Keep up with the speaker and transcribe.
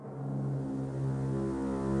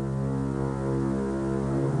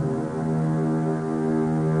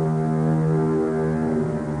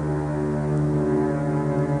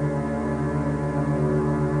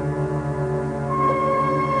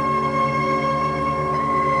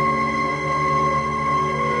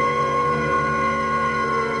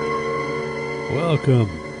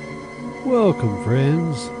Welcome,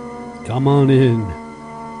 friends. Come on in.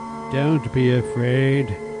 Don't be afraid.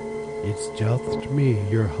 It's just me,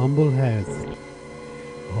 your humble host.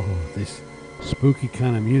 Oh, this spooky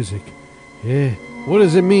kind of music. Yeah, what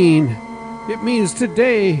does it mean? It means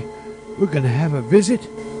today we're going to have a visit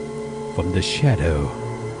from the Shadow.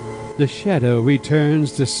 The Shadow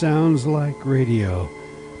returns to Sounds Like Radio,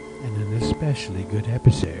 and an especially good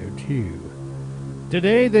episode, too.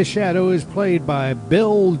 Today, the Shadow is played by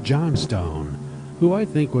Bill Johnstone, who I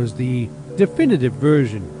think was the definitive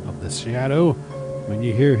version of the Shadow. When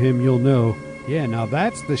you hear him, you'll know, yeah, now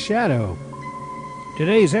that's the Shadow.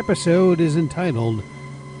 Today's episode is entitled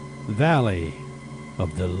Valley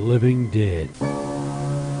of the Living Dead.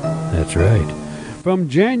 That's right. From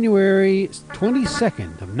January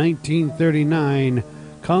 22nd of 1939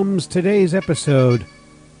 comes today's episode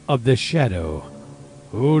of The Shadow.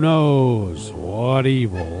 Who knows what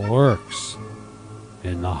evil lurks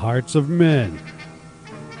in the hearts of men?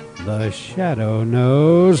 The Shadow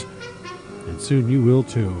knows, and soon you will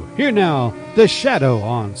too. Here now, The Shadow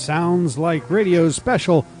on Sounds Like Radio's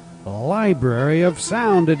special Library of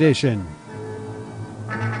Sound edition.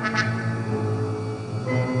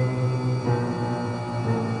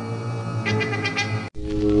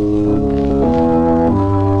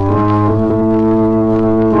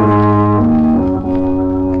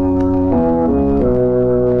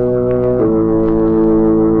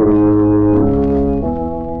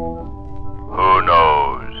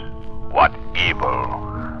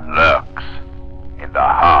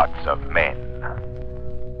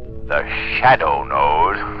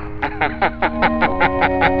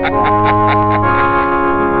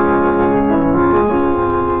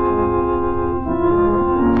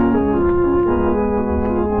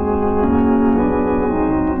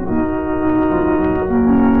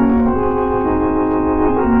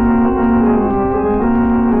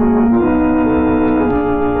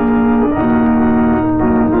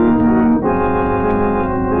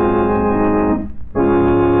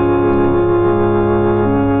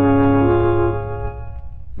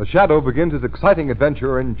 Shadow begins his exciting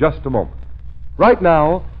adventure in just a moment. Right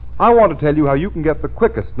now, I want to tell you how you can get the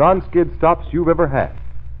quickest non-skid stops you've ever had.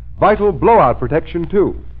 Vital blowout protection,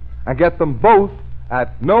 too. And get them both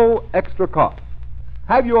at no extra cost.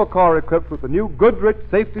 Have your car equipped with the new Goodrich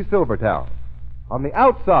Safety Silvertown. On the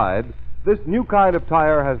outside, this new kind of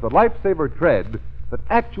tire has the lifesaver tread that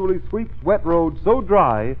actually sweeps wet roads so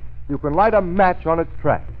dry you can light a match on its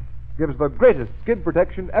track. Gives the greatest skid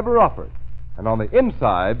protection ever offered. And on the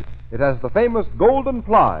inside, it has the famous golden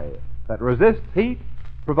ply that resists heat,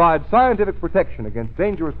 provides scientific protection against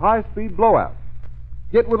dangerous high-speed blowouts.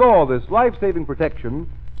 Yet with all this life-saving protection,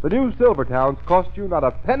 the new Silvertowns cost you not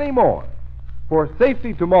a penny more. For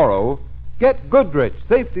safety tomorrow, get Goodrich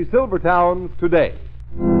Safety Silvertowns today.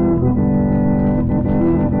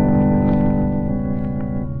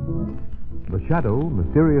 The Shadow,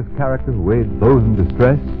 mysterious character who aids those in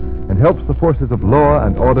distress and helps the forces of law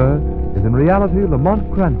and order, is in reality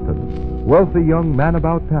Lamont Cranston, wealthy young man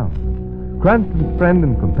about town. Cranston's friend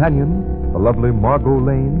and companion, the lovely Margot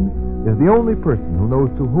Lane, is the only person who knows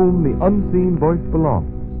to whom the unseen voice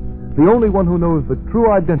belongs, the only one who knows the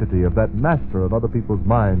true identity of that master of other people's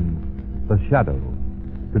minds, the Shadow.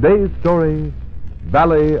 Today's story,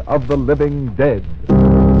 Valley of the Living Dead.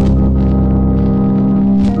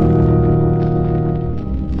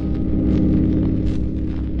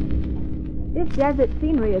 Desert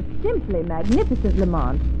scenery is simply magnificent,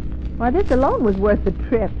 Lamont. Why, this alone was worth the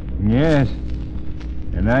trip. Yes.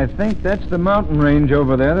 And I think that's the mountain range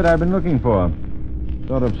over there that I've been looking for.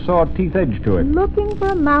 Sort of saw-teeth edge to it. Looking for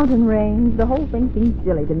a mountain range? The whole thing seems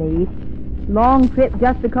silly to me. Long trip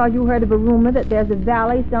just because you heard of a rumor that there's a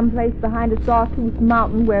valley someplace behind a sawtooth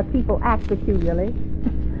mountain where people act peculiarly.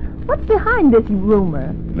 What's behind this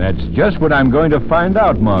rumor? That's just what I'm going to find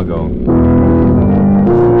out, Margot.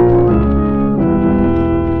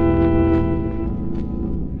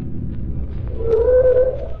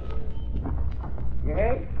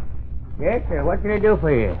 Yes, sir. What can I do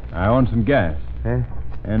for you? I want some gas. Huh?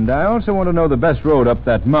 And I also want to know the best road up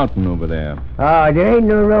that mountain over there. Oh, there ain't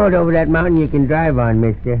no road over that mountain you can drive on,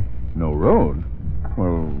 mister. No road?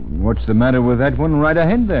 Well, what's the matter with that one right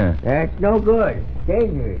ahead there? That's no good. It's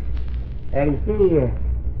dangerous. And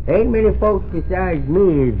see, ain't many folks besides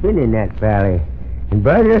me has been in that valley. And,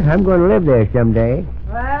 brother, I'm going to live there someday.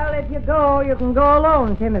 Well, if you go, you can go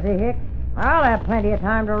alone, Timothy Hicks. I'll have plenty of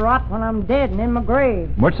time to rot when I'm dead and in my grave.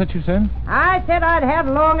 What's that you said? I said I'd have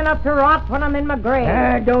long enough to rot when I'm in my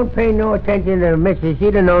grave. Don't pay no attention to Mrs. She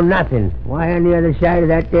don't know nothing. Why, on the other side of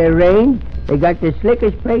that there range, they got the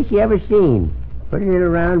slickest place you ever seen. Pretty little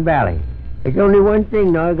round valley. There's only one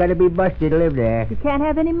thing, though. I gotta be busted to live there. You can't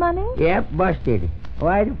have any money? Yep, busted.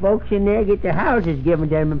 Why, the folks in there get their houses given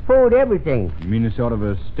to them and food, everything. You mean a sort of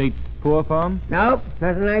a state poor farm? Nope,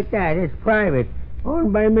 nothing like that. It's private.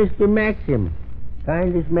 Owned by Mr. Maxim.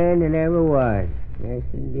 Kindest man that ever was. Yes,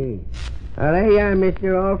 indeed. Well, there you are,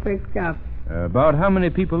 mister, all fixed up. About how many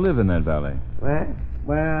people live in that valley? What?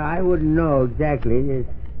 Well, I wouldn't know exactly. There's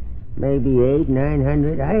maybe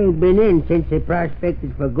 800-900. I ain't been in since they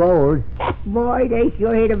prospected for gold. Boy, they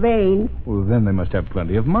sure hit a vein. Well, then they must have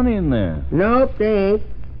plenty of money in there. Nope, they ain't.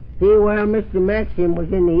 See, while Mr. Maxim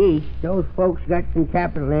was in the east, those folks got some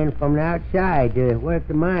capital in from the outside to work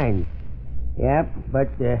the mines. Yep, but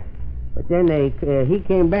then he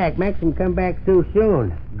came back. Maxim come back too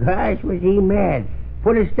soon. Gosh, was he mad.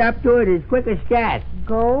 Put a stop to it as quick as cat.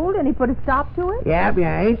 Gold, and he put a stop to it? Yep,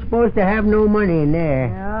 yeah, ain't supposed to have no money in there.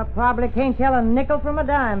 Yeah, probably can't tell a nickel from a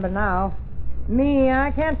dime, but now. Me,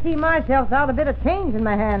 I can't see myself without a bit of change in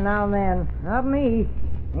my hand now and then. Not me.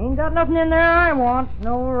 Ain't got nothing in there I want.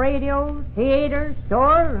 No radios, theaters,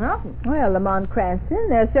 stores, nothing. Well, Lamont Cranston,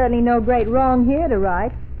 there's certainly no great wrong here to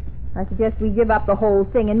right. I suggest we give up the whole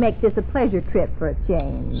thing and make this a pleasure trip for a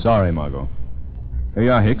change. Sorry, Margot. Here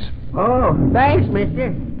you are, Hicks. Oh, thanks,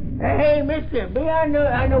 mister. Hey, mister, be on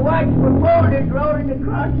the watch for boulders rolling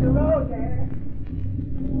across the road there.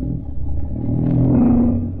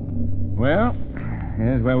 Well,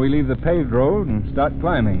 here's where we leave the paved road and start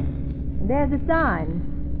climbing. There's a sign.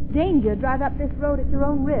 Danger, drive up this road at your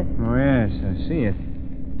own risk. Oh, yes, I see it.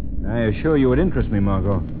 I assure you it interests me,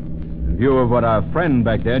 Margot. In view of what our friend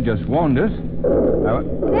back there just warned us.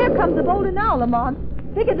 There comes the boulder now, Lamont.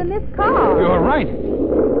 Bigger than this car. You're right.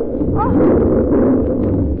 Oh.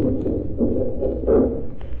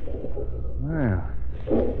 Well,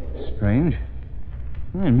 strange.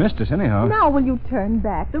 It missed us anyhow. Now will you turn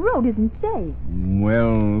back? The road isn't safe.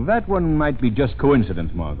 Well, that one might be just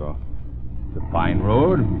coincidence, Margot. It's a fine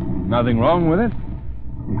road. Nothing wrong with it.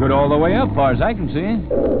 Good all the way up, far as I can see.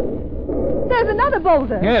 There's another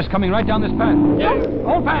boulder. Yes, coming right down this path. Yes,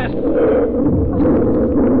 hold fast.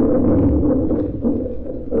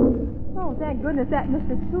 Oh, thank goodness that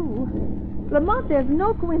missed us, too. Lamont, there's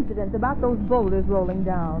no coincidence about those boulders rolling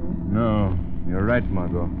down. No, you're right,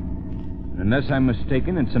 Margot. Unless I'm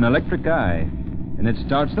mistaken, it's an electric eye. And it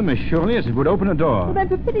starts them as surely as it would open a door. Well, then,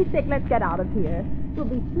 for pity's sake, let's get out of here. We'll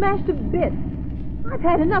be smashed to bits. I've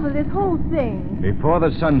had enough of this whole thing. Before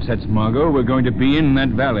the sun sets, Margot, we're going to be in that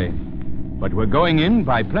valley. But we're going in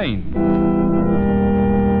by plane.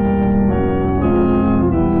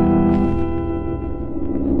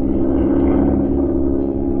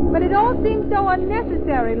 But it all seems so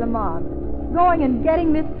unnecessary, Lamont. Going and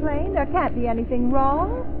getting this plane, there can't be anything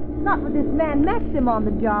wrong. Not with this man Maxim on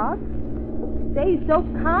the job. Say he's so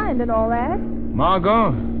kind and all that.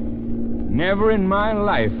 Margot, never in my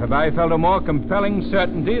life have I felt a more compelling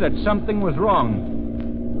certainty that something was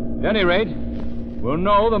wrong. At any rate, we'll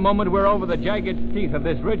know the moment we're over the jagged teeth of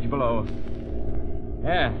this ridge below.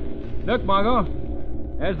 There. Look, Margot.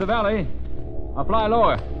 There's the valley. I'll fly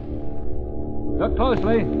lower. Look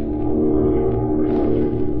closely.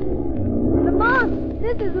 Lamont,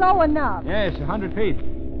 this is low enough. Yes, 100 feet.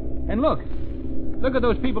 And look. Look at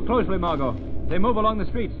those people closely, Margot. They move along the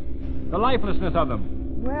streets. The lifelessness of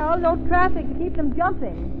them. Well, no traffic to keep them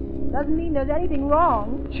jumping. Doesn't mean there's anything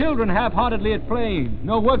wrong. Children half-heartedly at play.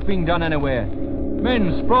 No work being done anywhere.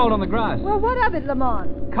 Men sprawled on the grass. Well, what of it,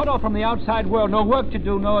 Lamont? Cut off from the outside world. No work to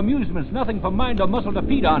do, no amusements, nothing for mind or muscle to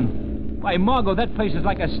feed on. Why, Margot, that place is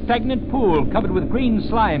like a stagnant pool covered with green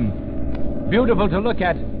slime. Beautiful to look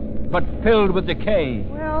at, but filled with decay.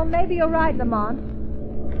 Well, maybe you're right, Lamont.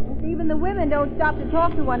 Even the women don't stop to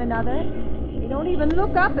talk to one another. They don't even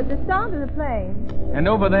look up at the sound of the plane. And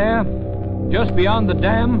over there, just beyond the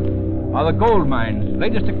dam, are the gold mines.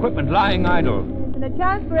 Latest equipment lying idle. And a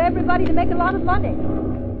chance for everybody to make a lot of money.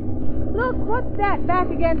 Look, what's that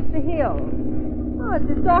back against the hill? Oh, it's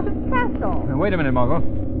a sort of castle. Now, wait a minute, Margot.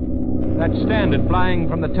 That standard flying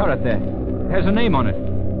from the turret there has a name on it.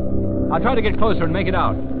 I'll try to get closer and make it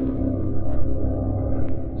out.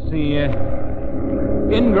 See,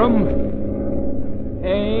 Ingram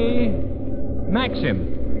A.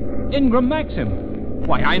 Maxim. Ingram Maxim.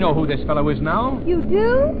 Why, I know who this fellow is now. You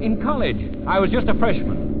do? In college. I was just a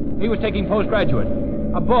freshman. He was taking postgraduate.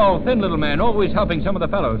 A bald, thin little man, always helping some of the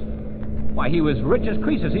fellows. Why, he was rich as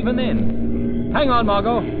Croesus even then. Hang on,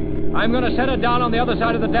 Margot. I'm going to set it down on the other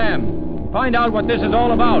side of the dam. Find out what this is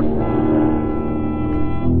all about.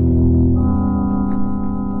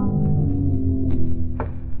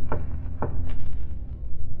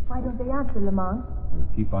 Why don't they answer, Lamont? We'll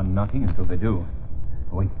keep on knocking until they do.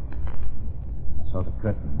 Oh, wait. saw the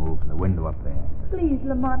curtain move from the window up there. Please,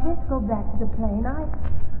 Lamont, let's go back to the plane.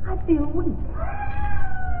 I feel weak.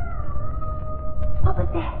 What was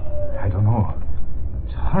that? I don't know.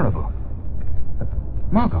 It's horrible.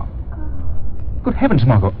 Margot. Good heavens,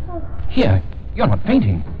 Margot. Here, you're not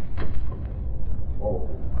fainting. Oh.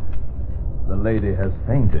 The lady has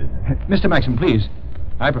fainted. Mr. Maxim, please.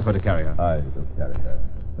 I prefer to carry her. I will carry her.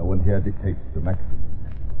 No one here dictates to Maxim.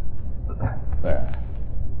 There.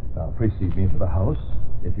 Now precede me into the house,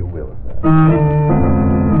 if you will, sir.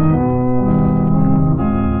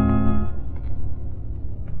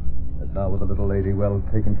 And now with the little lady well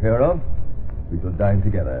taken care of, we shall dine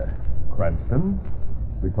together. Cranston,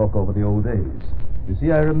 we talk over the old days. You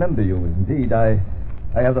see, I remember you. Indeed, I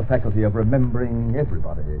have the faculty of remembering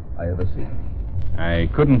everybody I ever see. I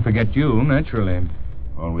couldn't forget you, naturally.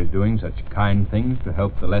 Always doing such kind things to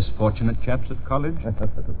help the less fortunate chaps at college.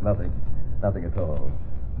 Nothing at all.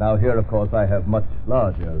 Now here, of course, I have much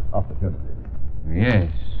larger opportunities.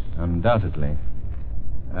 Yes, undoubtedly.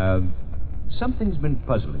 Something's been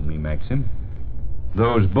puzzling me, Maxim.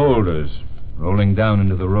 Those boulders rolling down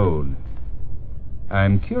into the road.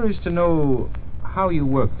 I'm curious to know how you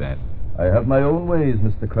work that. I have my own ways,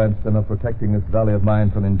 Mr. Cranston, of protecting this valley of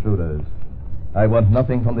mine from intruders. I want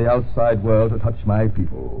nothing from the outside world to touch my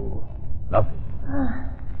people. Nothing.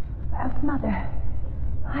 Perhaps, Mother.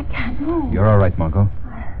 I can't move. You're all right, Margot.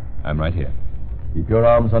 I'm right here. Keep your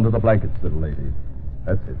arms under the blankets, little lady.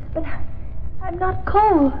 That's it. But I'm not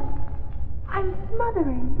cold. I'm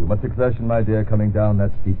smothering. Too much exertion, my dear, coming down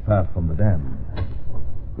that steep path from the dam.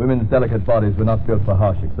 Women's delicate bodies were not built for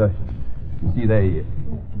harsh exertion. You see, they...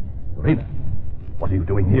 Serena, what are you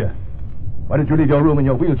doing here? Why did you leave your room in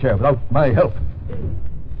your wheelchair without my help?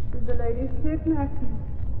 Is the lady sick, Maxim?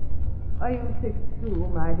 Are you sick too,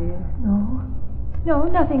 my dear? No,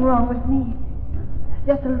 nothing wrong with me.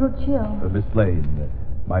 Just a little chill. Miss Lane,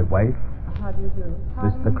 my wife, How do you do?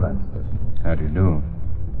 Mr. Cranston. How do you do?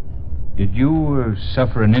 Did you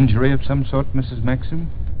suffer an injury of some sort, Mrs. Maxim?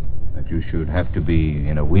 That you should have to be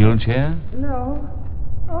in a wheelchair? No.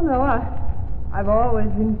 Oh, no, I've always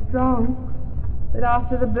been strong. But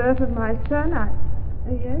after the birth of my son, I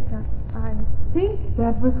think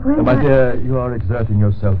that was when My dear, you are exerting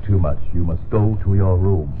yourself too much. You must go to your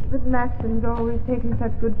room. But Maxim's always taken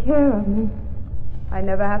such good care of me. I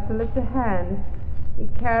never have to lift a hand. He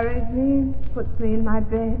carries me, puts me in my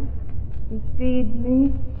bed. He feeds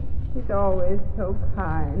me. He's always so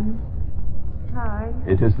kind. Kind.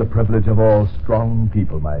 It is the privilege of all strong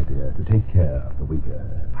people, my dear, to take care of the weaker.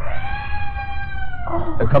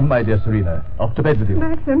 Come, my dear Serena. Off to bed with you.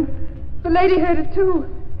 Maxim, the lady heard it too.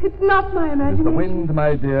 It's not my It is imagination. the wind,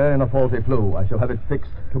 my dear, in a faulty flue. I shall have it fixed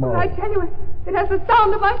tomorrow. I tell you, it has the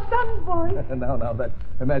sound of my son's voice. Now, that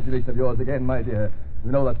imagination of yours again, my dear.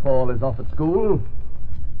 You know that Paul is off at school.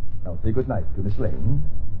 Now, say good night to Miss Lane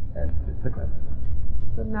and Mr. Cranston.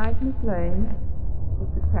 Good night, Miss Lane.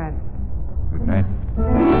 Mr. Cranston. Good night.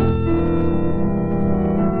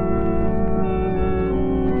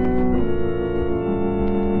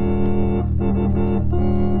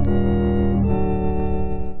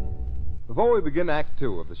 Before we begin Act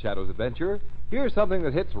Two of The Shadow's Adventure, here's something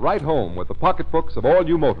that hits right home with the pocketbooks of all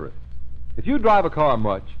you motorists. If you drive a car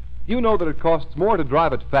much, you know that it costs more to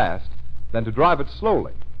drive it fast than to drive it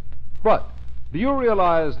slowly. But do you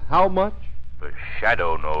realize how much? The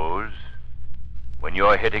Shadow knows. When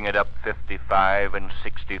you're hitting it up 55 and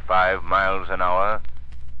 65 miles an hour,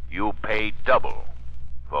 you pay double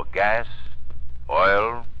for gas,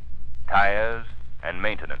 oil, tires, and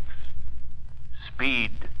maintenance.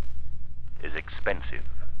 Speed is expensive.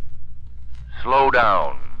 Slow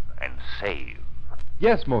down and save.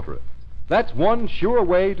 Yes, motorists. That's one sure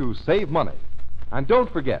way to save money. And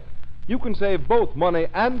don't forget, you can save both money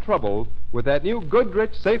and trouble with that new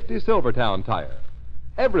Goodrich Safety Silvertown tire.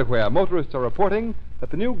 Everywhere, motorists are reporting that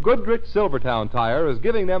the new Goodrich Silvertown tire is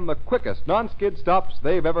giving them the quickest non-skid stops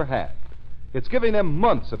they've ever had. It's giving them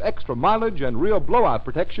months of extra mileage and real blowout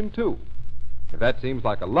protection, too. If that seems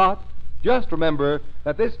like a lot, just remember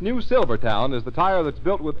that this new Silvertown is the tire that's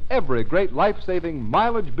built with every great life-saving,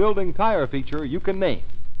 mileage-building tire feature you can name.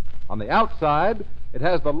 On the outside, it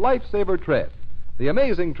has the Lifesaver tread, the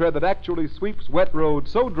amazing tread that actually sweeps wet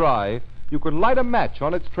roads so dry you can light a match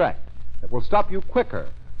on its track that will stop you quicker,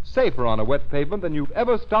 safer on a wet pavement than you've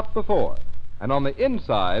ever stopped before. And on the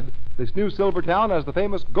inside, this new Silvertown has the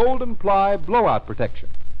famous Golden Ply blowout protection.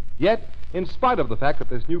 Yet, in spite of the fact that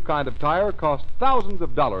this new kind of tire costs thousands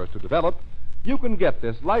of dollars to develop, you can get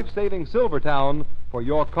this life-saving Silvertown for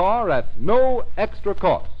your car at no extra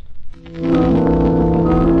cost.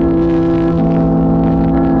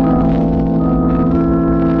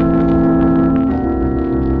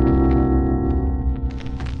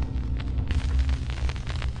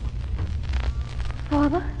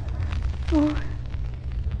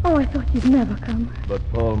 But,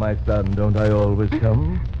 Paul, my son, don't I always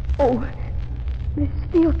come? Oh, this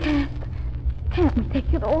steel cast. Can't we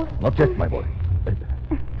take it off? Not yet, my boy.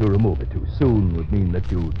 To remove it too soon would mean that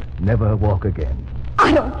you'd never walk again.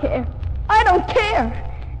 I don't care. I don't care.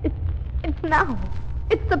 It's now.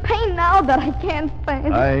 It's the pain now that I can't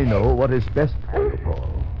stand. I know what is best for you,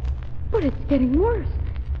 Paul. But it's getting worse.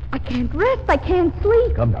 I can't rest. I can't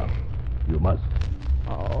sleep. Come now. You must.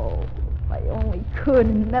 Oh, if I only could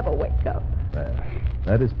and never wake up. There.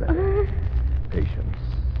 That is better. Patience.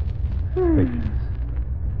 Patience.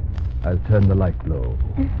 I'll turn the light low.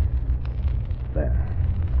 There.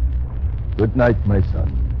 Good night, my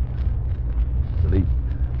son. Sleep.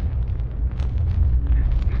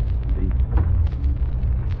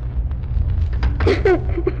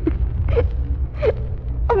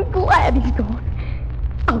 I'm glad he's gone.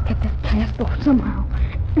 I'll get this cast off somehow.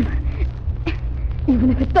 Even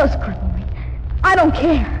if it does cripple me. I don't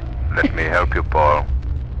care. Let me help you, Paul.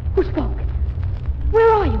 Who spoke? Where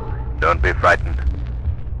are you? Don't be frightened.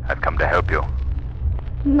 I've come to help you.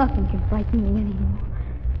 Nothing can frighten me anymore.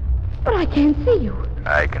 But I can't see you.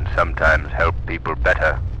 I can sometimes help people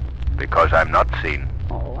better because I'm not seen.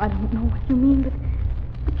 Oh, I don't know what you mean,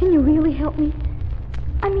 but can you really help me?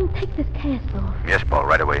 I mean, take this cast off. Yes, Paul,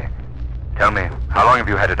 right away. Tell me, how long have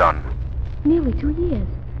you had it on? Nearly 2 years.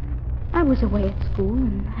 I was away at school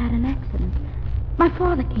and had an accident. My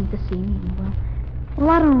father came to see me, and well,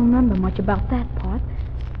 I don't remember much about that part.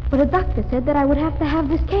 But a doctor said that I would have to have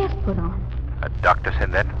this cast put on. A doctor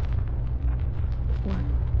said that?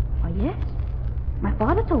 Well, yes. My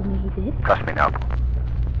father told me he did. Trust me now.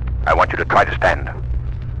 I want you to try to stand.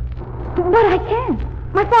 But I can't.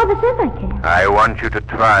 My father says I can. I want you to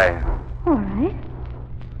try. All right.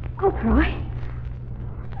 I'll try.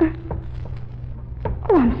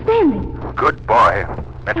 Oh, I'm standing. Good boy.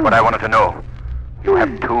 That's what I wanted to know. You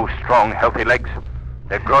have 2 strong, healthy legs.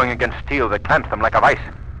 They're growing against steel that clamps them like a vice.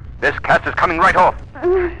 This cast is coming right off.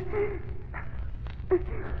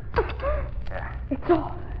 It's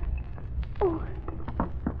off. Oh,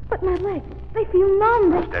 but my legs, they feel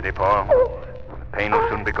numb. Steady, Paul. The pain will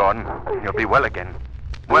soon be gone. You'll be well again.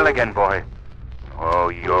 Well again, boy. Oh,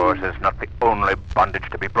 yours is not the only bondage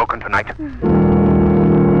to be broken tonight.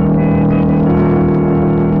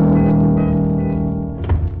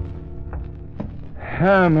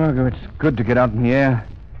 Ah, Margot, it's good to get out in the air.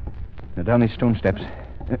 Now, down these stone steps.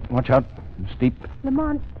 Watch out. It's steep.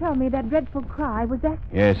 Lamont, tell me, that dreadful cry, was that...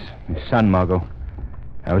 Yes, his son, Margot.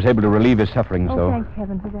 I was able to relieve his sufferings, though. Thank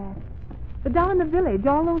heaven for that. But down in the village,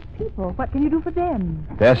 all those people, what can you do for them?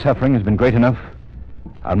 Their suffering has been great enough.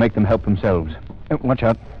 I'll make them help themselves. Watch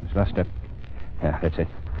out. This last step. Yeah, that's it.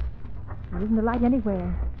 There isn't a light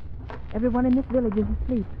anywhere. Everyone in this village is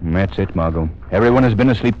asleep. That's it, Margot. Everyone has been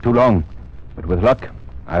asleep too long. But with luck,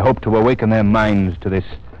 I hope to awaken their minds to this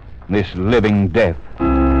living death.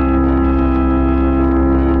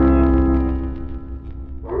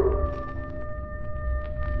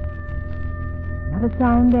 Not a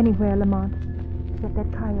sound anywhere, Lamont, except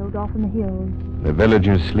that coyote off in the hills. The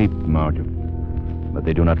villagers sleep, Margot, but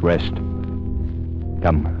they do not rest.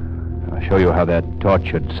 Come, I'll show you how their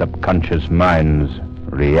tortured subconscious minds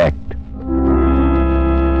react.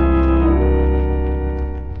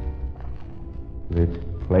 This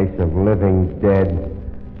place of living dead,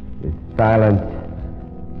 this silence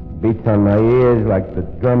beats on my ears like the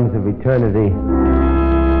drums of eternity.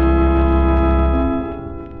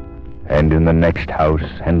 And in the next house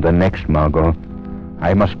and the next, Margot,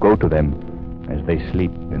 I must go to them as they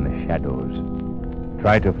sleep in the shadows.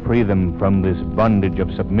 Try to free them from this bondage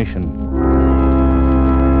of submission.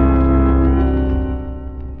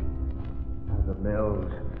 The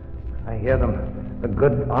mills. I hear them. The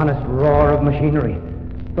good, honest roar of machinery.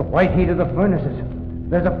 The white heat of the furnaces.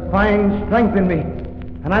 There's a fine strength in me.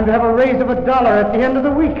 And I'm to have a raise of $1 at the end of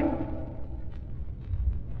the week.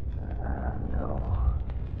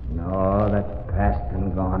 No, that's past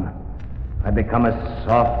and gone. I become as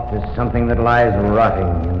soft as something that lies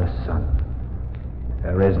rotting in the sun.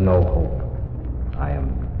 There is no hope. I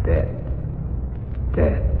am dead.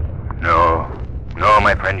 Dead. No,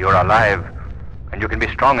 my friend, you're alive. And you can be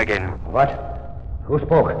strong again. What? Who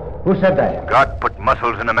spoke? Who said that? God put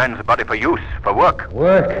muscles in a man's body for use, for work.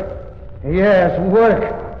 Work? Yes, work.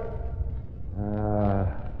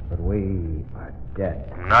 But we are dead.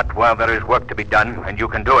 Not while there is work to be done, and you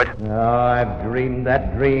can do it. No, I've dreamed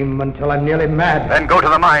that dream until I'm nearly mad. Then go to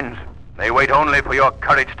the mines. They wait only for your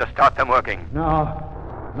courage to start them working.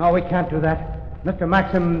 No, we can't do that. Mr.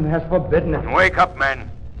 Maxim has forbidden it. Wake up, man.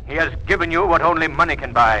 He has given you what only money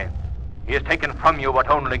can buy. He has taken from you what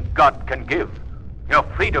only God can give. Your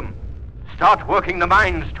freedom. Start working the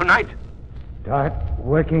mines tonight. Start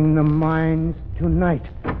working the mines tonight.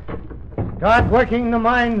 Start working the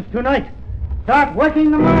mines tonight. Start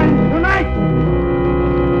working the mines tonight!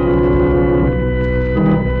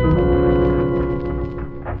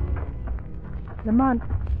 Lamont,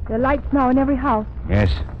 there are lights now in every house.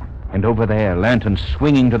 Yes. And over there, lanterns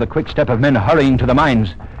swinging to the quick step of men hurrying to the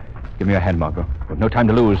mines. Give me your hand, Margot. We've no time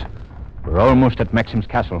to lose. We're almost at Maxim's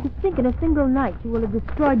castle. To think in a single night you will have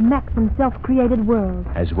destroyed Maxim's self-created world.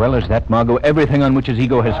 As well as that, Margot, everything on which his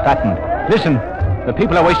ego has fattened. Listen, the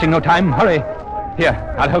people are wasting no time. Hurry.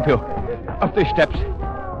 Here, I'll help you. Up these steps.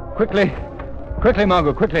 Quickly. Quickly,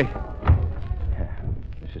 Margot, quickly.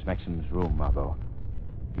 This is Maxim's room, Margot.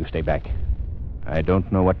 You stay back. I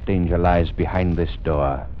don't know what danger lies behind this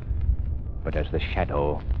door. But as the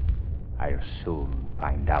shadow, I'll soon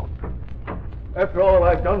find out. After all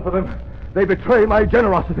I've done for them, they betray my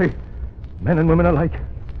generosity. Men and women alike.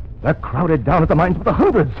 They're crowded down at the mines with the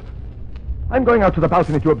hundreds. I'm going out to the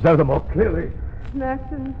balcony to observe them more clearly.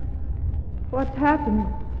 Maxim, what's happened?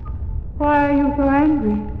 Why are you so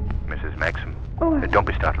angry? Mrs. Maxim, Oh, don't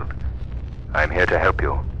be startled. I'm here to help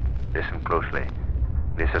you. Listen closely.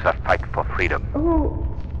 This is a fight for freedom.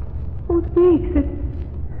 Who speaks?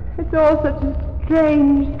 It's all such a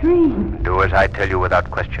strange dream. Do as I tell you without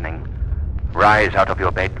questioning. Rise out of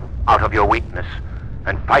your bed, out of your weakness,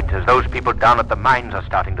 and fight as those people down at the mines are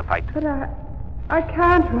starting to fight. But I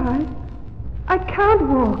can't rise. I can't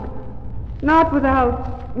walk. Not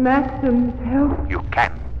without Maxim's help. You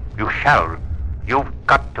can. You shall. You've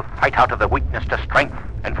got to fight out of the weakness to strength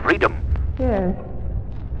and freedom. Yes.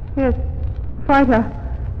 Fight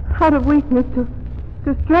out of weakness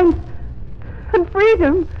to strength and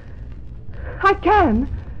freedom. I can.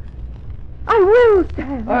 I will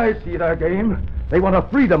stand. I see their game. They want a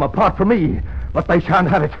freedom apart from me, but they shan't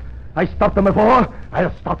have it. I stopped them before.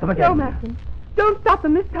 I'll stop them again. No, Maxim. Don't stop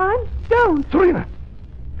them this time. Don't. Serena,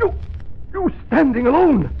 you standing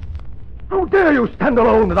alone. How dare you stand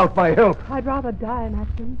alone without my help? I'd rather die,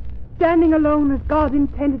 Maxim, standing alone as God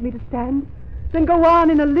intended me to stand, than go on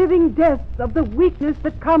in a living death of the weakness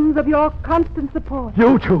that comes of your constant support.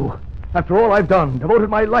 You two, after all I've done, devoted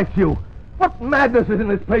my life to you. What madness is in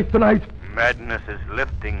this place tonight? Madness is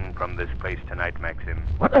lifting from this place tonight, Maxim.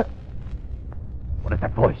 What is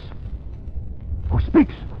that voice? Who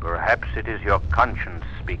speaks? Perhaps it is your conscience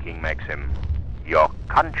speaking, Maxim. Your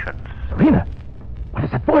conscience. Serena, what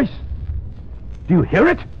is that voice? Do you hear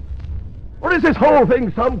it? Or is this whole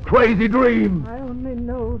thing some crazy dream? I only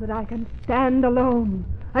know that I can stand alone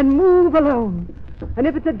and move alone. And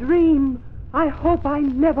if it's a dream, I hope I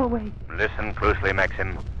never wake. Listen closely,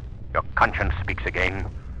 Maxim. Your conscience speaks again.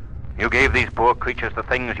 You gave these poor creatures the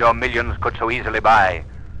things your millions could so easily buy.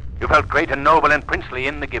 You felt great and noble and princely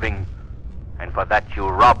in the giving. And for that you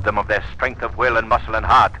robbed them of their strength of will and muscle and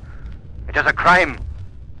heart. It is a crime.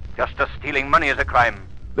 Just as stealing money is a crime.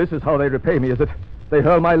 This is how they repay me, is it? They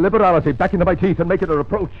hurl my liberality back into my teeth and make it a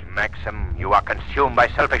reproach. Maxim, you are consumed by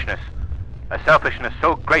selfishness. A selfishness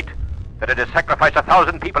so great that it has sacrificed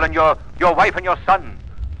 1,000 people and your wife and your son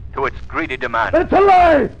to its greedy demand. It's a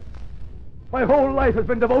lie! My whole life has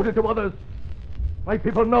been devoted to others. My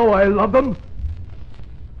people know I love them.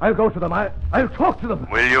 I'll go to them. I'll talk to them.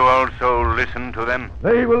 Will you also listen to them?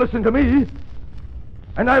 They will listen to me.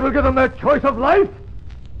 And I will give them their choice of life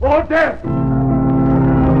or death.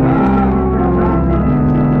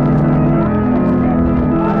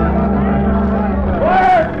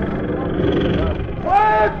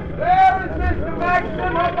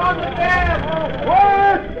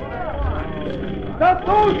 Stop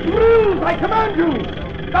those drills! I command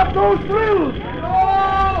you! Stop those drills!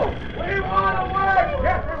 No! We want to work!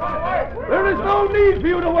 Yes, we want to work! There is no need for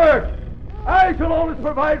you to work! I shall always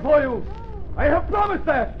provide for you! I have promised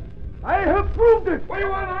that! I have proved it! We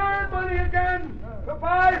want to earn money again! To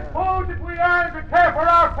buy food that we earn to care for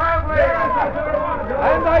our families!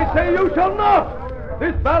 And I say you shall not!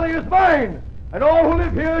 This valley is mine! And all who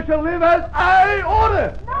live here shall live as I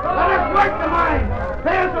order! Let us work the mine!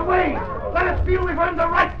 There's the way! Let us feel we've earned the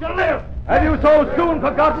right to live! Have you so soon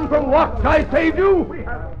forgotten from what I saved you?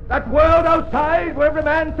 That world outside where every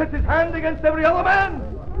man sets his hand against every other man?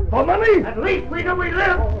 For money? At least we know we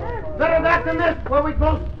live! Better that than this, where we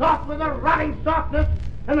grow soft with the rotting softness,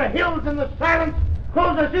 and the hills and the silence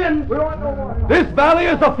close us in. We want no more. This valley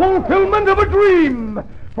is the fulfillment of a dream!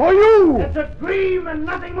 For you! It's a dream and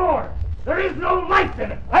nothing more! There is no life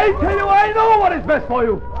in it! I tell you, I know what is best for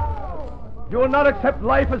you! You will not accept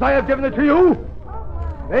life as I have given it to you.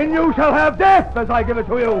 Then you shall have death as I give it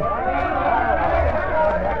to you.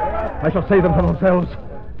 I shall save them from themselves.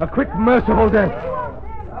 A quick, merciful death.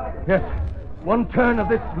 Yes, one turn of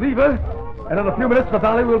this lever, And in a few minutes, the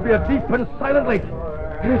valley will be a deep and silent lake.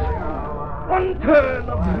 It is one turn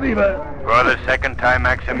of lever. For the second time,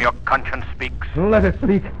 Maxim, your conscience speaks. Let it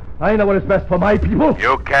speak. I know what is best for my people.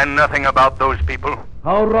 You care nothing about those people.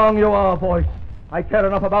 How wrong you are, voice. I care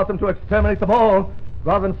enough about them to exterminate them all,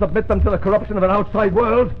 rather than submit them to the corruption of an outside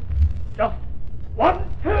world. Just one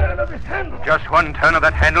turn of this handle. Just one turn of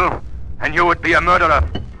that handle, and you would be a murderer.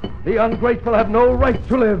 The ungrateful have no right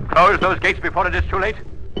to live. Close those gates before it is too late.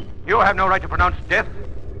 You have no right to pronounce death.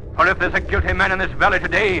 For if there's a guilty man in this valley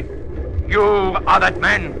today, you are that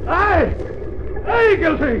man. I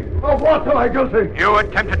guilty? Of what am I guilty? You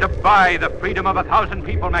attempted to buy the freedom of 1,000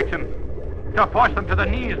 people, Maxim. To force them to their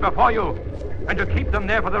knees before you, and to keep them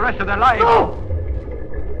there for the rest of their lives. No,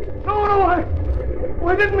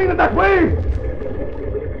 I didn't mean it that way.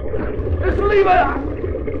 This lever.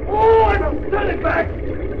 Oh, I don't turn it back.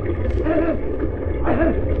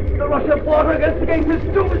 The rush of water against the gate is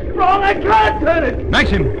too strong. I can't turn it.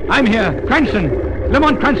 Maxim, I'm here. Cranston.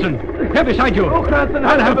 Lamont Cranston. Here beside you. Oh, Cranston,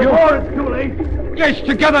 I'll help you. Before it's too late. Yes,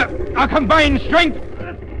 together. Our combined strength.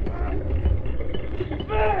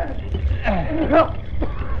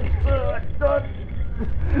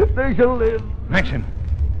 They shall live. Maxim,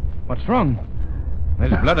 what's wrong?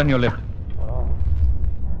 There's blood on your lip.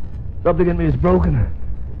 Something in me is broken.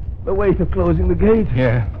 The weight of closing the gate.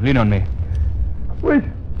 Here, lean on me. Wait.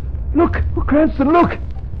 Look. Oh, Cranston, look.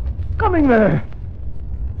 Coming there.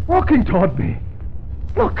 Walking toward me.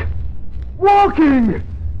 Look. Walking.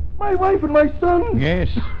 My wife and my son. Yes,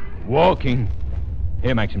 walking.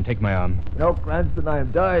 Here, Maxim, take my arm. No, Cranston, I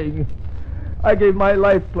am dying. I gave my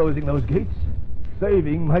life closing those gates,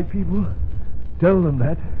 saving my people. Tell them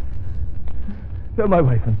that. Tell my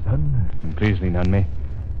wife and son. Please lean on me.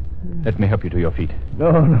 Let me help you to your feet.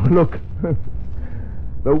 No, look.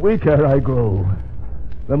 The weaker I grow,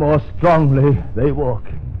 the more strongly they walk.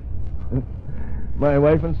 My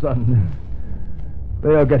wife and son,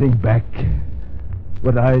 they are getting back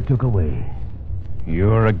what I took away.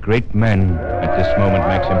 You're a great man at this moment,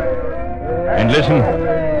 Maxim. And listen,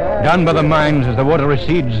 down by the mines as the water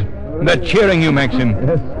recedes, they're cheering you, Maxim.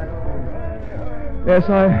 Yes,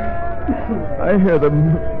 I hear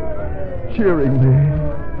them cheering me.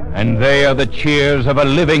 And they are the cheers of a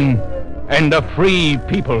living and a free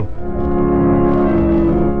people.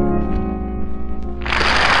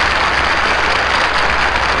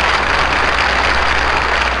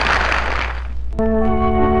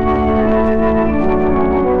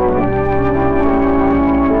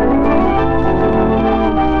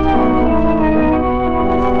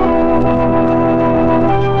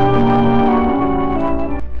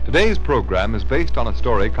 Today's program is based on a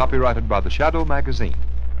story copyrighted by The Shadow Magazine.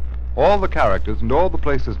 All the characters and all the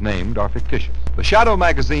places named are fictitious. The Shadow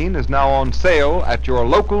Magazine is now on sale at your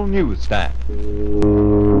local newsstand.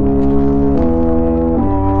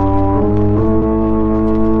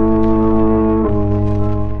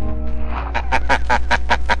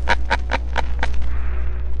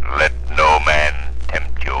 Let no man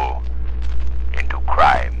tempt you into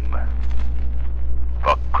crime.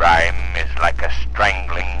 For crime is like a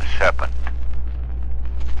strangling serpent.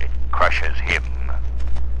 It crushes him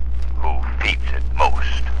who feeds it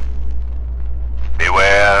most.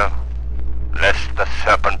 Beware lest the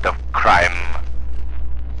serpent of crime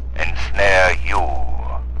ensnare you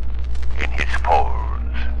in his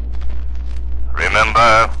folds.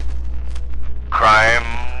 Remember,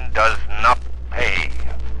 crime does not pay.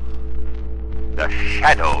 The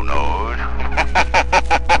Shadow knows.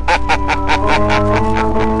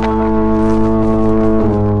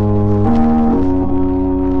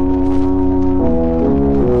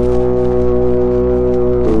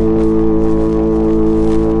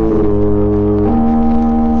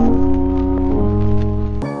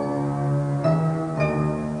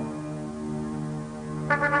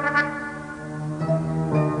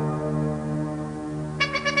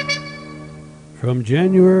 From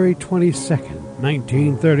January 22nd,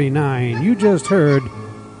 1939, you just heard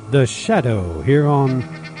The Shadow here on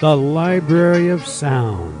the Library of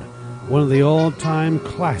Sound, one of the all-time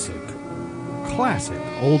classic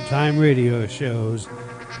old-time radio shows,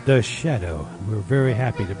 The Shadow. We're very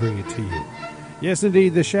happy to bring it to you. Yes,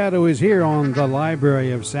 indeed, The Shadow is here on the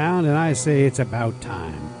Library of Sound, and I say it's about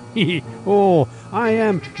time. Oh, I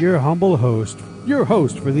am your humble host,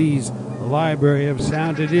 for these Library of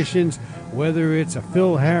Sound editions, whether it's a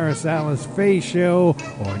Phil Harris, Alice Faye show,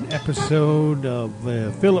 or an episode of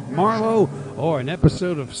Philip Marlowe, or an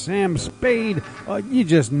episode of Sam Spade. You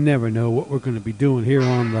just never know what we're going to be doing here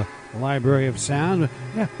on the Library of Sound.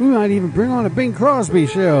 Yeah, we might even bring on a Bing Crosby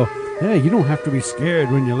show. Yeah, you don't have to be scared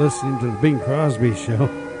when you're listening to the Bing Crosby show.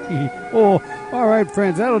 Oh, all right,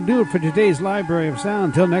 friends, that'll do it for today's Library of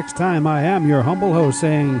Sound. Until next time, I am your humble host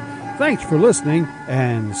saying thanks for listening,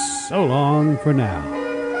 and so long for now.